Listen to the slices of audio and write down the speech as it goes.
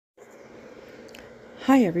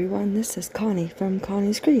Hi everyone, this is Connie from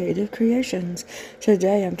Connie's Creative Creations.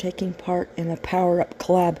 Today I'm taking part in a power-up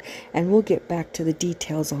collab and we'll get back to the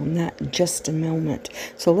details on that in just a moment.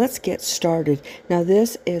 So let's get started. Now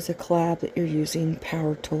this is a collab that you're using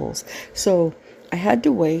power tools. So I had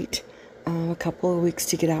to wait a couple of weeks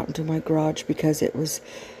to get out into my garage because it was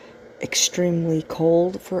extremely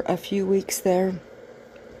cold for a few weeks there,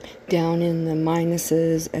 down in the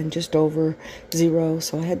minuses and just over zero,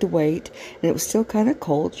 so I had to wait, and it was still kind of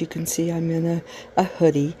cold. You can see I'm in a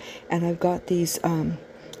hoodie, and I've got these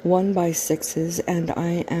 1x6s, and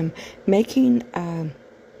I am making a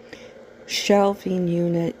shelving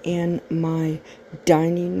unit in my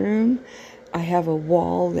dining room. I have a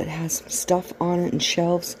wall that has some stuff on it and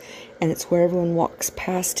shelves, and it's where everyone walks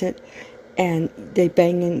past it and they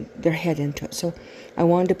bang in their head into it. So I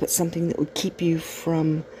wanted to put something that would keep you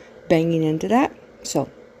from banging into that. So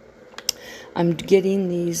I'm getting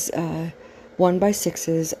these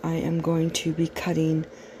 1x6s. I am going to be cutting.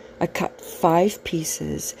 I cut 5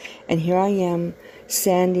 pieces, and here I am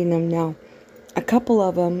sanding them. Now a couple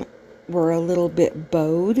of them were a little bit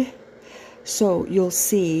bowed, so you'll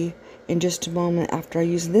see in just a moment after I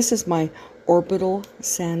use this. Is my orbital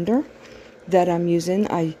sander that I'm using.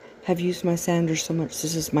 I have used my sander so much.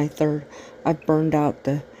 This is my third. I've burned out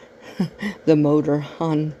the the motor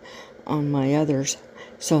on my others.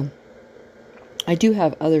 So I do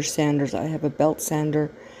have other sanders. I have a belt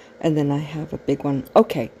sander, and then I have a big one.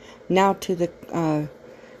 Okay, now to the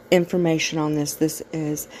information on this. This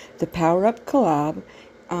is the Power Up Collab.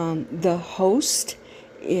 The host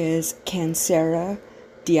is Can Sarah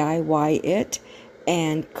DIY It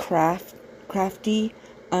and Crafty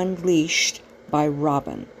Unleashed by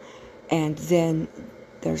Robin. And then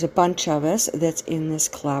there's a bunch of us that's in this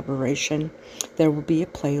collaboration. There will be a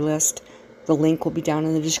playlist. The link will be down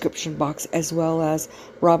in the description box, as well as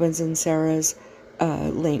Robin's and Sarah's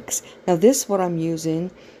links. Now this, what I'm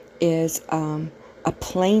using is a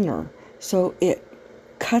planer. So it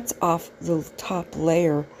cuts off the top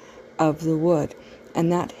layer of the wood.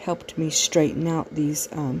 And that helped me straighten out these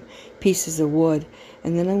pieces of wood.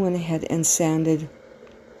 And then I went ahead and sanded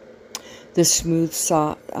the smooth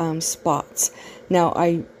spots. Now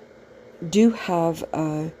I do have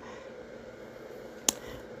a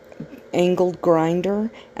angled grinder,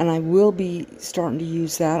 and I will be starting to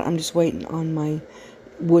use that. I'm just waiting on my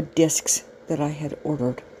wood discs that I had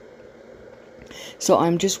ordered. So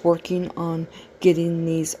I'm just working on getting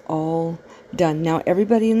these all done. Now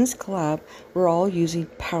everybody in this collab, we're all using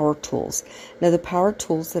power tools. Now the power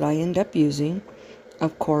tools that I end up using,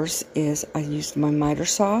 of course, is I used my miter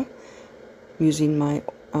saw, using my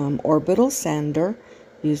orbital sander,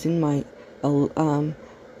 using my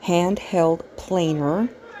handheld planer.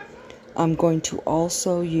 I'm going to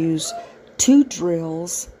also use 2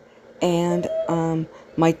 drills and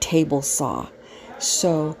my table saw.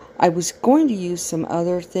 So I was going to use some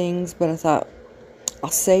other things, but I thought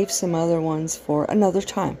I'll save some other ones for another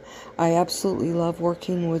time. I absolutely love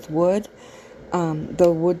working with wood.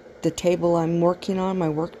 The table I'm working on, my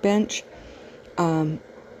workbench,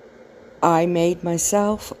 I made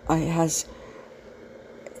myself. It has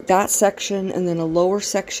that section, and then a lower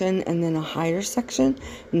section, and then a higher section.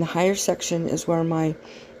 And the higher section is where my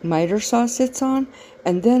miter saw sits on.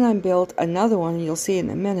 And then I built another one, and you'll see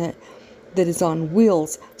in a minute, that is on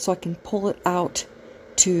wheels, so I can pull it out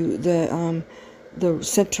to the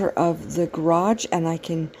center of the garage, and I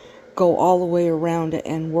can go all the way around it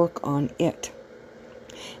and work on it.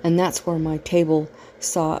 And that's where my table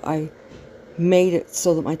saw, I made it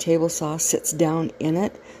so that my table saw sits down in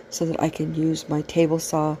it, so that I can use my table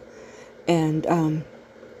saw, and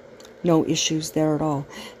no issues there at all.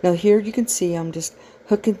 Now here you can see I'm just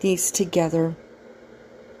hooking these together.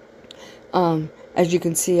 As you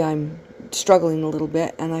can see, I'm struggling a little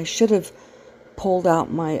bit, and I should have pulled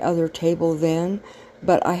out my other table then,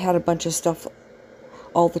 but I had a bunch of stuff.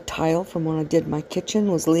 All the tile from when I did my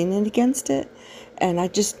kitchen was leaning against it, and I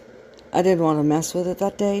didn't want to mess with it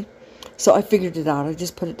that day. So I figured it out. I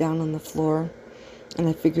just put it down on the floor, and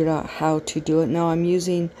I figured out how to do it. Now I'm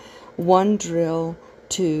using 1 drill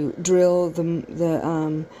to drill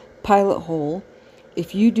the pilot hole.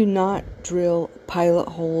 If you do not drill pilot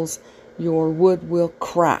holes, your wood will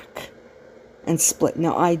crack and split.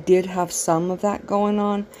 Now I did have some of that going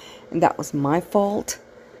on, and that was my fault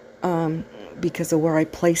because of where I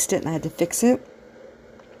placed it, and I had to fix it.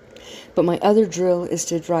 But my other drill is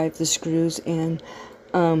to drive the screws in.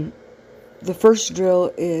 The first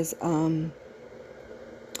drill is,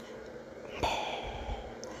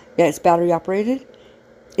 it's battery operated.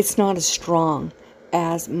 It's not as strong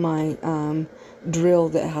as my drill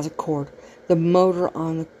that has a cord. The motor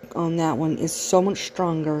on hook on that one is so much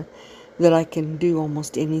stronger that I can do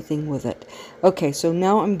almost anything with it. Okay, so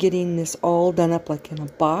now I'm getting this all done up like in a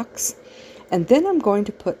box. And then I'm going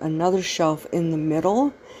to put another shelf in the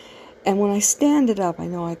middle. And when I stand it up, I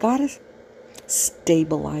know I gotta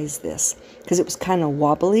stabilize this because it was kind of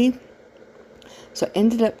wobbly. So I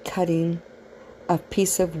ended up cutting a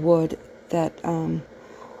piece of wood that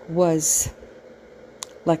was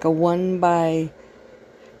like a 1x2,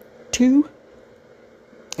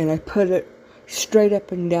 and I put it straight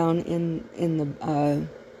up and down in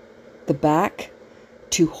the back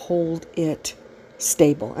to hold it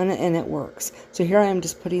stable, and it works. So here I am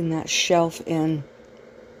just putting that shelf in.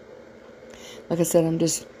 Like I said, I'm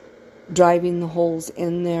just driving the holes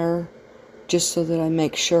in there just so that I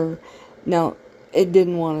make sure. Now, it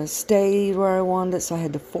didn't want to stay where I wanted it, so I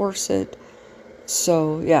had to force it.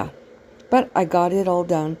 So, yeah. But I got it all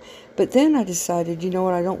done. But then I decided, you know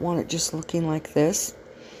what, I don't want it just looking like this.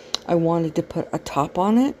 I wanted to put a top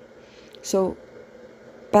on it. So,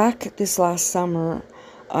 back this last summer,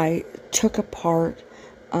 I took apart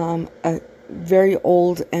a very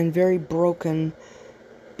old and very broken,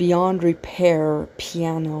 beyond repair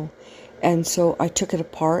piano. And so I took it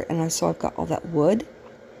apart, and I've got all that wood.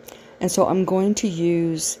 And so I'm going to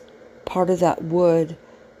use part of that wood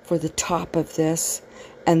for the top of this.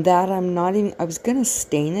 And that I was going to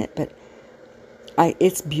stain it, but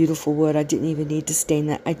it's beautiful wood. I didn't even need to stain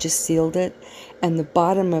it. I just sealed it. And the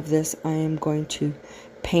bottom of this, I am going to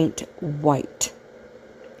paint white.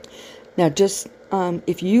 Now, just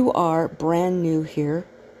if you are brand new here,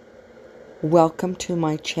 welcome to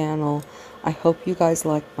my channel. I hope you guys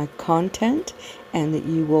like my content and that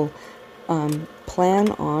you will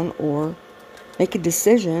plan on or make a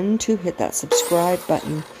decision to hit that subscribe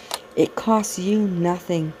button. It costs you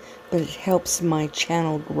nothing, but it helps my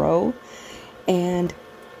channel grow. And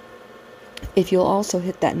if you'll also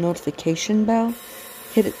hit that notification bell,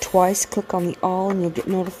 hit it twice, click on the all, and you'll get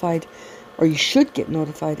notified, or you should get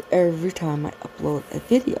notified every time I upload a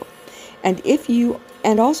video. And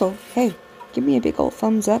also, hey, give me a big old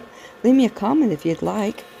thumbs up. Leave me a comment if you'd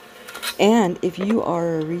like. And if you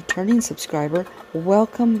are a returning subscriber,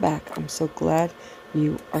 welcome back. I'm so glad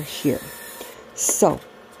you are here. So,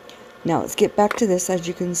 now let's get back to this. As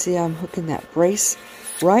you can see, I'm hooking that brace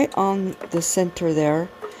right on the center there.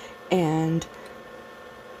 And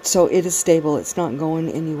so it is stable. It's not going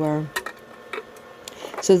anywhere.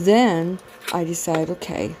 So then I decide,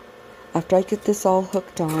 okay, after I get this all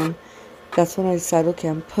hooked on, that's when I decide, okay,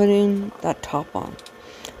 I'm putting that top on.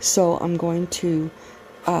 So I'm going to,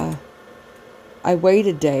 I wait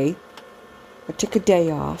a day. I took a day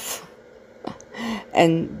off.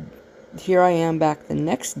 And here I am back the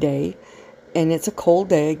next day. And it's a cold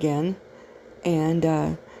day again. And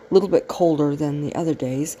a little bit colder than the other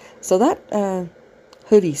days. So that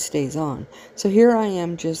hoodie stays on. So here I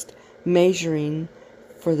am just measuring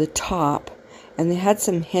for the top. And they had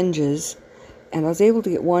some hinges. And I was able to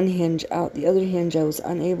get one hinge out. The other hinge I was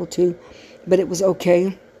unable to. But it was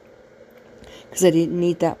okay, because I didn't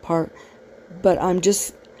need that part. But I'm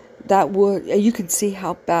just, that wood, you can see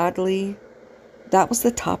how badly, that was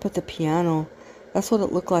the top of the piano. That's what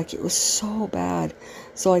it looked like. It was so bad.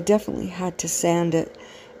 So I definitely had to sand it.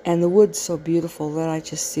 And the wood's so beautiful that I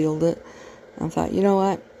just sealed it. I thought, you know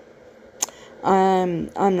what? I'm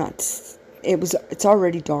not, it's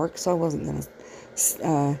already dark, so I wasn't going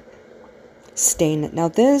to stain it. Now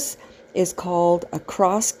this is called a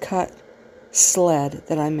cross-cut sled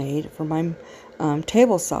that I made for my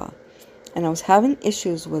table saw. And I was having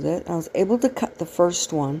issues with it. I was able to cut the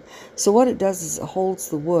first one. So what it does is it holds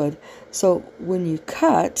the wood. So when you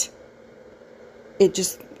cut, it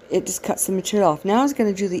just cuts the material off. Now I was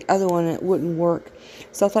going to do the other one and it wouldn't work.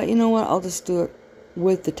 So I thought, you know what, I'll just do it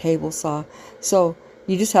with the table saw. So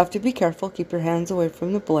you just have to be careful. Keep your hands away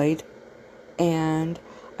from the blade. And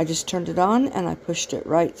I just turned it on and I pushed it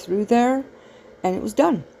right through there. And it was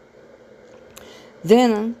done.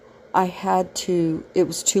 Then I had to, it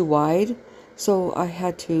was too wide, so I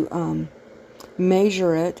had to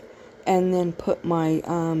measure it and then put my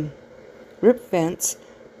rip fence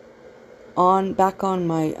back on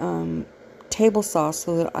my table saw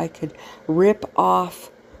so that I could rip off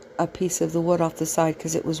a piece of the wood off the side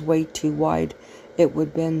because it was way too wide. It would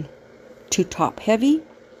have been too top heavy.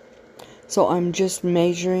 So I'm just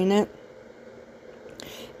measuring it,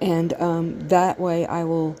 and that way I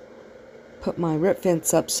will put my rip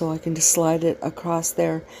fence up so I can just slide it across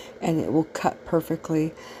there and it will cut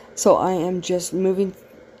perfectly. So I am just moving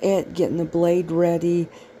it, getting the blade ready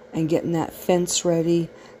and getting that fence ready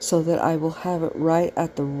so that I will have it right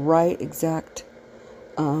at the right exact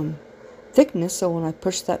thickness. So when I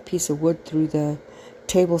push that piece of wood through the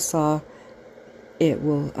table saw, it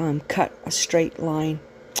will cut a straight line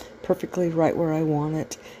perfectly right where I want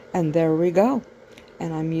it. And there we go.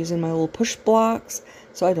 And I'm using my little push blocks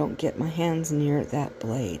so I don't get my hands near that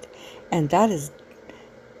blade. And that is,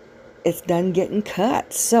 it's done getting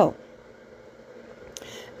cut. So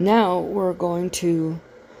now we're going to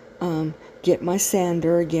get my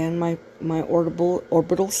sander again, my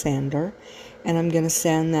orbital sander, and I'm going to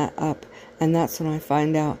sand that up. And that's when I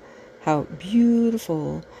find out how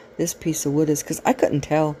beautiful this piece of wood is, because I couldn't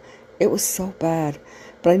tell. It was so bad.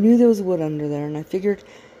 But I knew there was wood under there, and I figured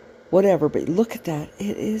whatever. But look at that.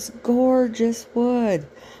 It is gorgeous wood.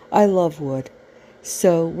 I love wood.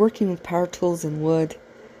 So working with power tools and wood,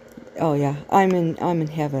 oh yeah, I'm in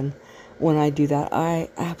heaven when I do that. I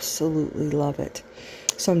absolutely love it.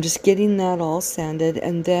 So I'm just getting that all sanded,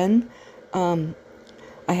 and then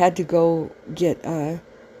I had to go get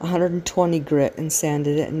 120 grit and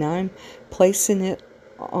sanded it, and now I'm placing it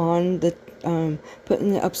on the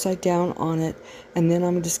putting it upside down on it, and then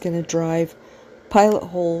I'm just going to drive pilot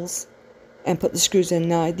holes and put the screws in.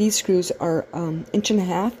 Now these screws are 1.5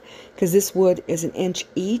 inches because this wood is 1 inch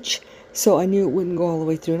each, so I knew it wouldn't go all the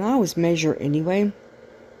way through, and I always measure anyway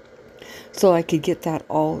so I could get that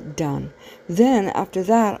all done. Then after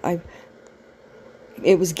that,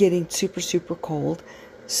 it was getting super cold,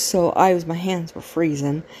 so my hands were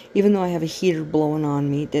freezing. Even though I have a heater blowing on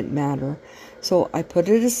me, it didn't matter. So I put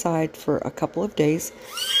it aside for a couple of days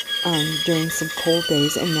during some cold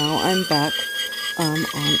days, and now I'm back on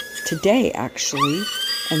today actually,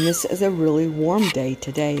 and this is a really warm day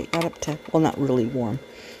today. It got up to, well, not really warm,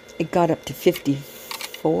 it got up to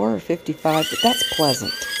 54 or 55, but that's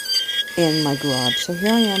pleasant in my garage. So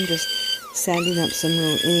here I am just sanding up some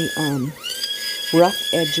any rough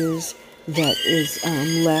edges that is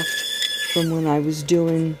left from when I was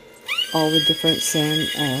doing all the different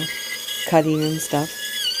sand cutting and stuff.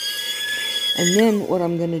 And then what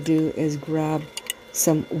I'm going to do is grab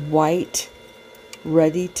some white,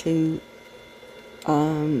 ready to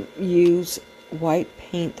use white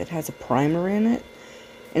paint that has a primer in it,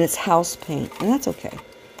 and it's house paint, and that's okay.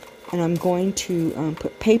 And I'm going to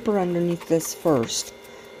put paper underneath this first.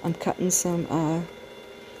 I'm cutting some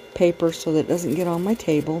paper so that it doesn't get on my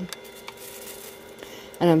table,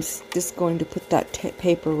 and I'm just going to put that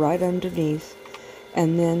paper right underneath,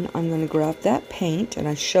 and then I'm going to grab that paint, and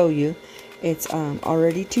I show you it's all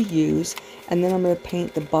ready to use, and then I'm going to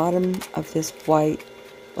paint the bottom of this white,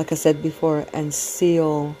 like I said before, and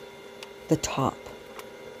seal the top.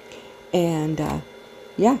 And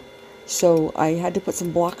yeah, so I had to put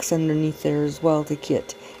some blocks underneath there as well to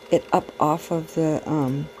get it up off of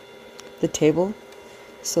the table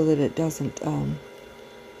so that it doesn't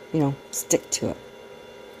you know, stick to it.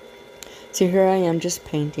 So here I am just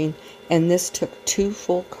painting, and this took 2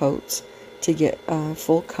 full coats to get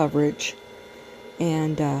full coverage.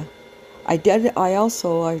 And I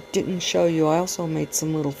didn't show you, I also made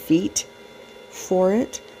some little feet for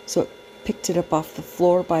it, so it picked it up off the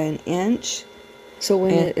floor by 1 inch. So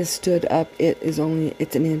when it is stood up, it's 1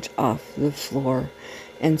 inch off the floor.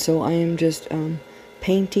 And so I am just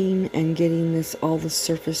painting and getting all the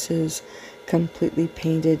surfaces completely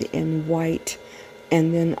painted in white,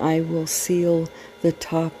 and then I will seal the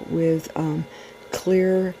top with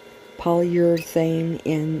clear polyurethane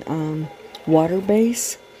in water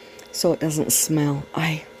base so it doesn't smell.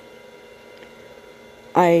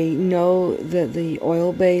 I know that the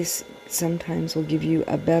oil base sometimes will give you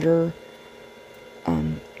a better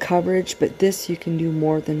coverage, but this you can do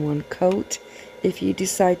more than 1 coat if you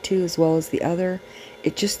decide to, as well as the other.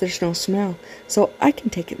 It just, there's no smell, so I can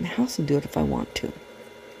take it in the house and do it if I want to.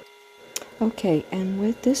 Okay, and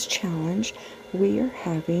with this challenge, we are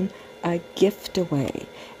having a gift away,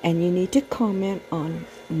 and you need to comment on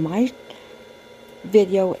my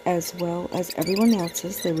video as well as everyone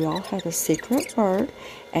else's. They will all have a secret word,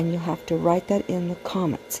 and you'll have to write that in the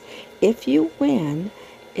comments. If you win,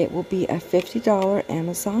 it will be a $50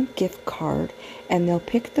 Amazon gift card, and they'll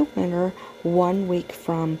pick the winner 1 week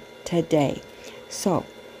from today. So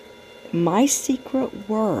my secret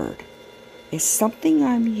word is something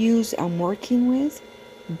I'm working with,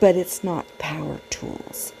 but it's not power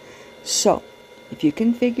tools. So if you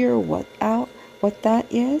can figure out what that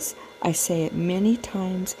is, I say it many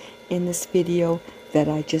times in this video that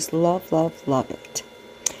I just love it.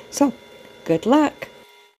 So good luck.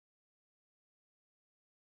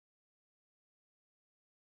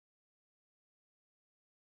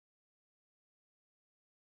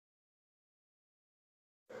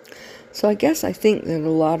 So I think that a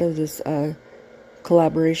lot of this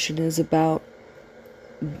collaboration is about,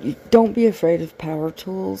 don't be afraid of power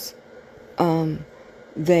tools.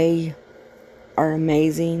 They are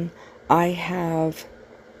amazing. I have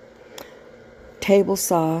table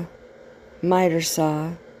saw, miter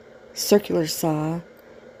saw, circular saw,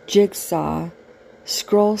 jigsaw,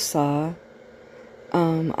 scroll saw.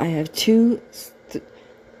 I have two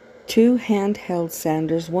handheld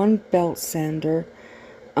sanders, one belt sander,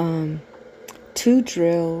 two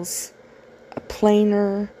drills, a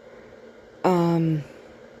planer, trying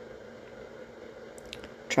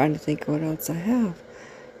to think what else I have.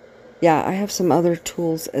 Yeah, I have some other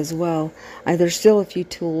tools as well. There's still a few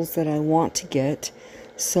tools that I want to get,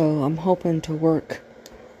 so I'm hoping to work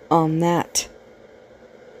on that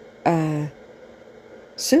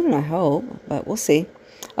soon, I hope, but we'll see.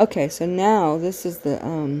 Okay, so now this is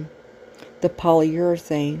the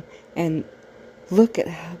polyurethane, and look at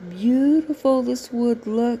how beautiful this wood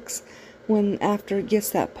looks when after it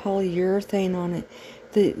gets that polyurethane on it.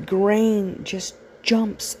 The grain just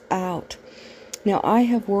jumps out. Now, I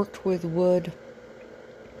have worked with wood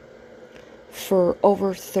for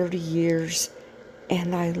over 30 years,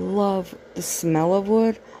 and I love the smell of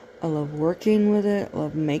wood. I love working with it. I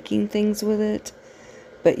love making things with it.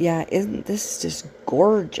 But yeah, isn't this just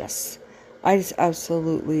gorgeous? I just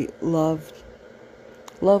absolutely love.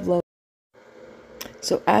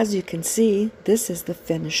 So as you can see, this is the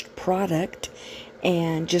finished product,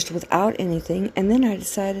 and just without anything. And then I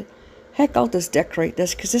decided, heck, I'll just decorate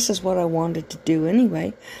this because this is what I wanted to do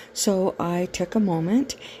anyway. So I took a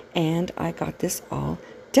moment and I got this all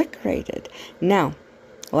decorated. Now,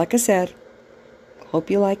 like I said,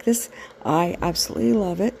 hope you like this. I absolutely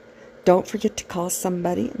love it. Don't forget to call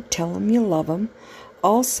somebody and tell them you love them.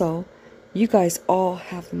 Also, you guys all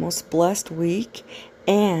have the most blessed week,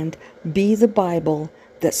 and be the Bible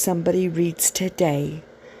that somebody reads today.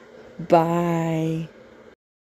 Bye.